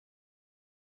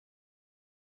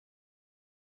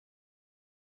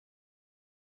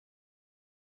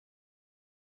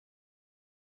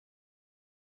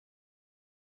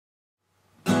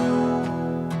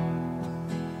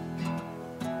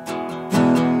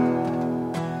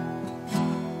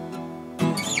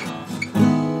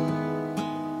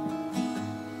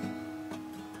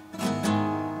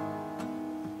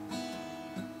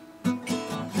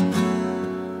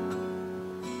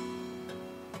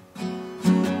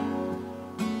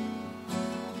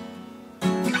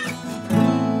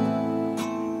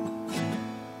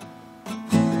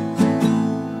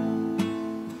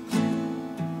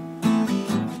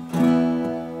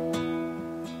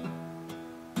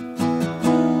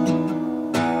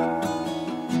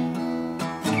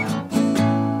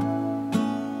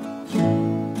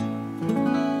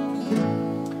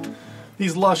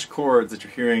These lush chords that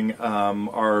you're hearing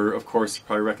are, of course, you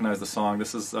probably recognize the song.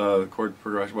 This is chord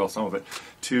progression, well, some of it,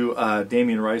 to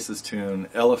Damien Rice's tune,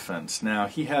 Elephant. Now,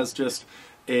 he has just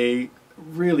a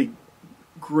really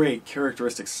great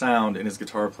characteristic sound in his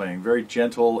guitar playing, very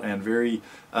gentle and very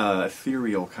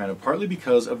ethereal kind of, partly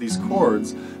because of these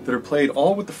chords that are played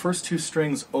all with the first two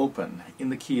strings open in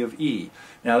the key of E.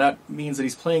 Now that means that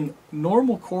he's playing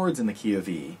normal chords in the key of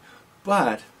E,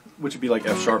 but, which would be like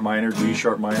F sharp minor, G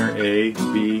sharp minor, A,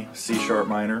 B, C sharp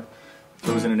minor,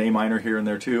 throws in an A minor here and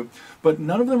there too, but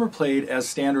none of them are played as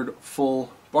standard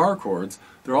full bar chords.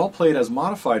 They're all played as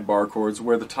modified bar chords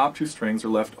where the top two strings are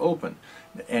left open,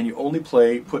 and you only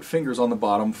put fingers on the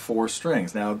bottom four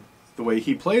strings. Now, the way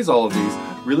he plays all of these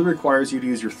really requires you to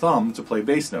use your thumb to play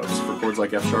bass notes for chords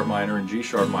like F sharp minor and G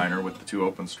sharp minor with the two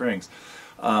open strings.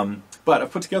 But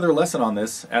I've put together a lesson on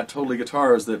this at Totally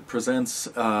Guitars that presents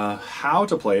how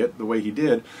to play it the way he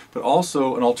did, but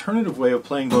also an alternative way of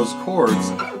playing those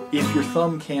chords if your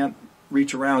thumb can't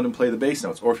reach around and play the bass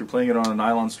notes, or if you're playing it on a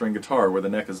nylon string guitar where the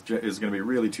neck is going to be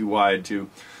really too wide to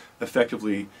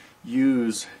effectively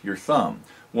use your thumb.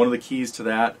 One of the keys to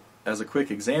that, as a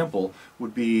quick example,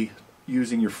 would be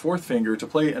using your fourth finger to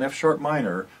play an F sharp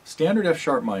minor. Standard F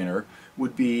sharp minor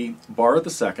would be bar at the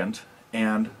second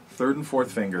and third and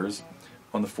fourth fingers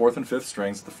on the fourth and fifth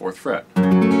strings at the fourth fret.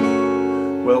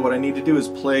 Well, what I need to do is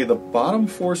play the bottom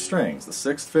four strings, the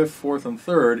sixth, fifth, fourth, and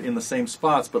third, in the same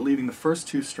spots, but leaving the first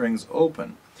two strings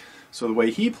open. So the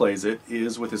way he plays it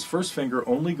is with his first finger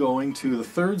only going to the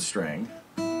third string,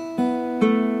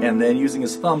 and then using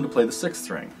his thumb to play the sixth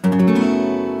string.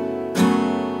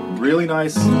 Really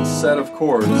nice set of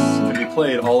chords can be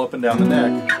played all up and down the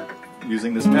neck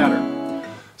using this pattern.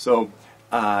 So,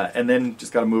 and then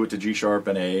just got to move it to G sharp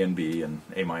and A and B and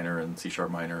A minor and C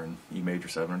sharp minor and E major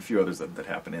 7 and a few others that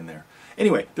happen in there.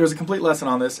 Anyway, there's a complete lesson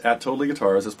on this at Totally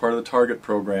Guitars as part of the Target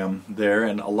program there,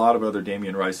 and a lot of other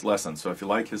Damien Rice lessons. So if you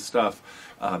like his stuff,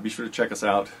 be sure to check us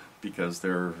out, because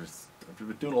I've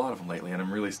been doing a lot of them lately, and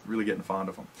I'm really getting fond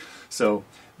of them. So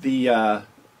we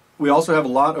also have a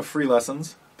lot of free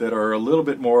lessons that are a little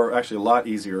bit more, actually a lot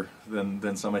easier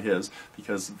than some of his,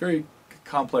 because very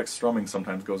complex strumming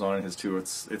sometimes goes on in his too.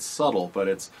 It's subtle, but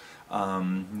it's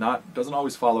doesn't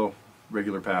always follow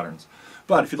regular patterns.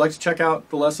 But if you'd like to check out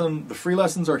the lesson, the free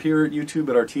lessons are here at YouTube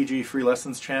at our TG Free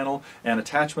Lessons channel, and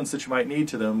attachments that you might need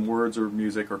to them, words or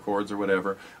music or chords or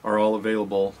whatever, are all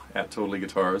available at Totally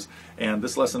Guitars. And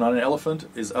this lesson on an elephant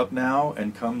is up now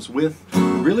and comes with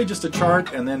really just a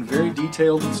chart and then very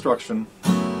detailed instruction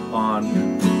on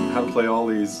how to play all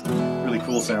these really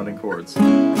cool sounding chords.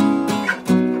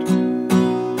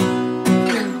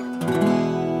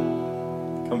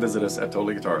 Come visit us at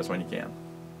Totally Guitars when you can.